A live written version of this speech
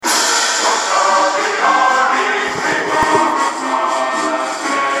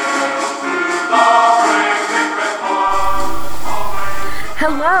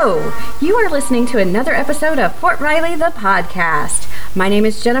Hello! You are listening to another episode of Fort Riley, the podcast. My name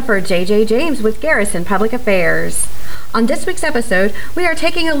is Jennifer J.J. James with Garrison Public Affairs. On this week's episode, we are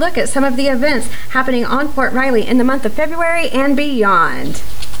taking a look at some of the events happening on Fort Riley in the month of February and beyond.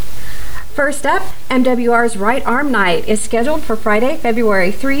 First up, MWR's Right Arm Night is scheduled for Friday,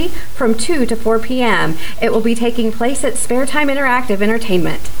 February 3 from 2 to 4 p.m. It will be taking place at Spare Time Interactive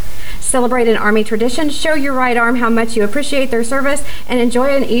Entertainment. Celebrate an Army tradition, show your right arm how much you appreciate their service, and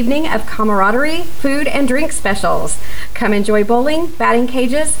enjoy an evening of camaraderie, food, and drink specials. Come enjoy bowling, batting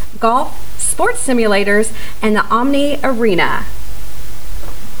cages, golf, sports simulators, and the Omni Arena.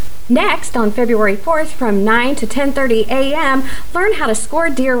 Next, on February 4th from 9 to 10:30 a.m., learn how to score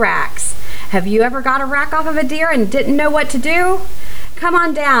deer racks. Have you ever got a rack off of a deer and didn't know what to do? Come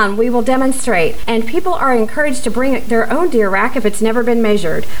on down, we will demonstrate, and people are encouraged to bring their own deer rack if it's never been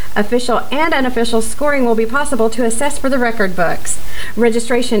measured. Official and unofficial scoring will be possible to assess for the record books.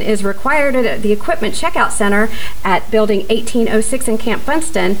 Registration is required at the Equipment Checkout Center at Building 1806 in Camp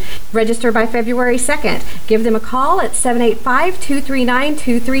Funston. Register by February 2nd. Give them a call at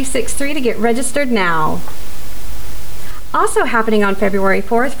 785-239-2363 to get registered now. Also happening on February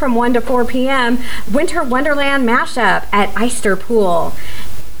 4th from 1 to 4 p.m., Winter Wonderland Mashup at Eyster Pool.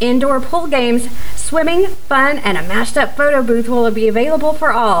 Indoor pool games, swimming, fun, and a mashed-up photo booth will be available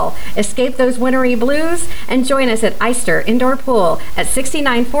for all. Escape those wintry blues and join us at Eyster Indoor Pool at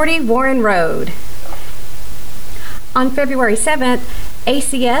 6940 Warren Road. On February 7th,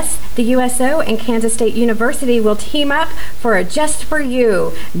 ACS, the USO, and Kansas State University will team up for a Just For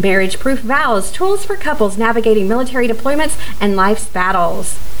You, marriage-proof vows, tools for couples navigating military deployments and life's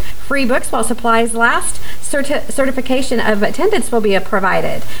battles. Free books while supplies last. Certification of attendance will be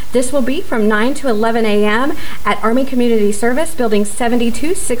provided. This will be from 9 to 11 a.m. at Army Community Service, Building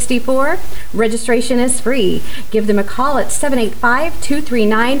 7264. Registration is free. Give them a call at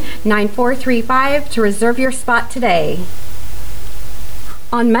 785-239-9435 to reserve your spot today.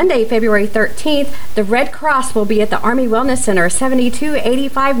 On Monday, February 13th, the Red Cross will be at the Army Wellness Center,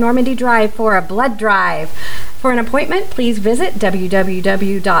 7285 Normandy Drive for a blood drive. For an appointment, please visit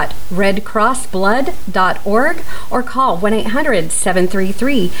www.redcrossblood.org or call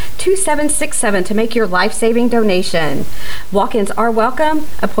 1-800-733-2767 to make your life-saving donation. Walk-ins are welcome.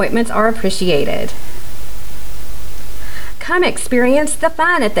 Appointments are appreciated. Come experience the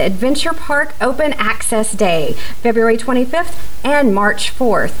fun at the Adventure Park Open Access Day, February 25th and March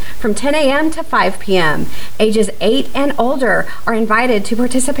 4th, from 10 a.m. to 5 p.m. Ages 8 and older are invited to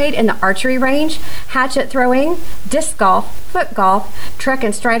participate in the archery range, hatchet throwing, disc golf, foot golf, truck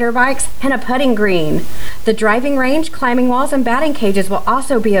and strider bikes, and a putting green. The driving range, climbing walls, and batting cages will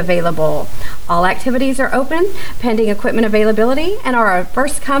also be available. All activities are open, pending equipment availability, and are a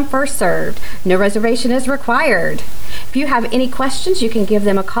first-come, first-served. No reservation is required. If you have any questions, you can give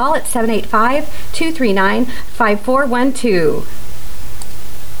them a call at 785-239-5412.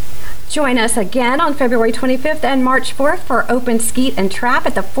 Join us again on February 25th and March 4th for Open Skeet and Trap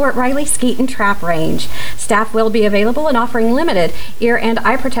at the Fort Riley Skeet and Trap Range. Staff will be available and offering limited ear and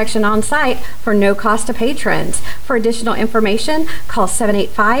eye protection on site for no cost to patrons. For additional information, call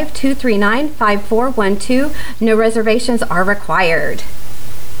 785-239-5412. No reservations are required.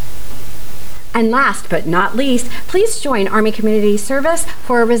 And last but not least, please join Army Community Service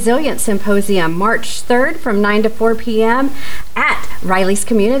for a Resilience Symposium March 3rd from 9 to 4 p.m. at Riley's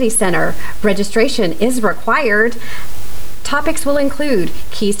Community Center. Registration is required. Topics will include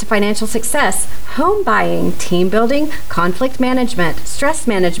keys to financial success, home buying, team building, conflict management, stress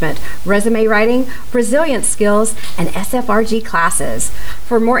management, resume writing, resilience skills, and SFRG classes.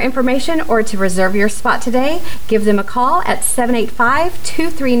 For more information or to reserve your spot today, give them a call at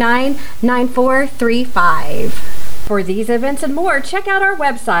 785-239-9435. For these events and more, check out our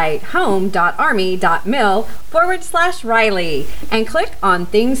website, home.army.mil/Riley, and click on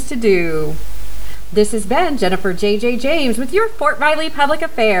Things to Do. This has been Jennifer J.J. James with your Fort Riley Public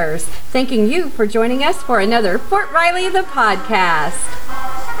Affairs, thanking you for joining us for another Fort Riley the Podcast.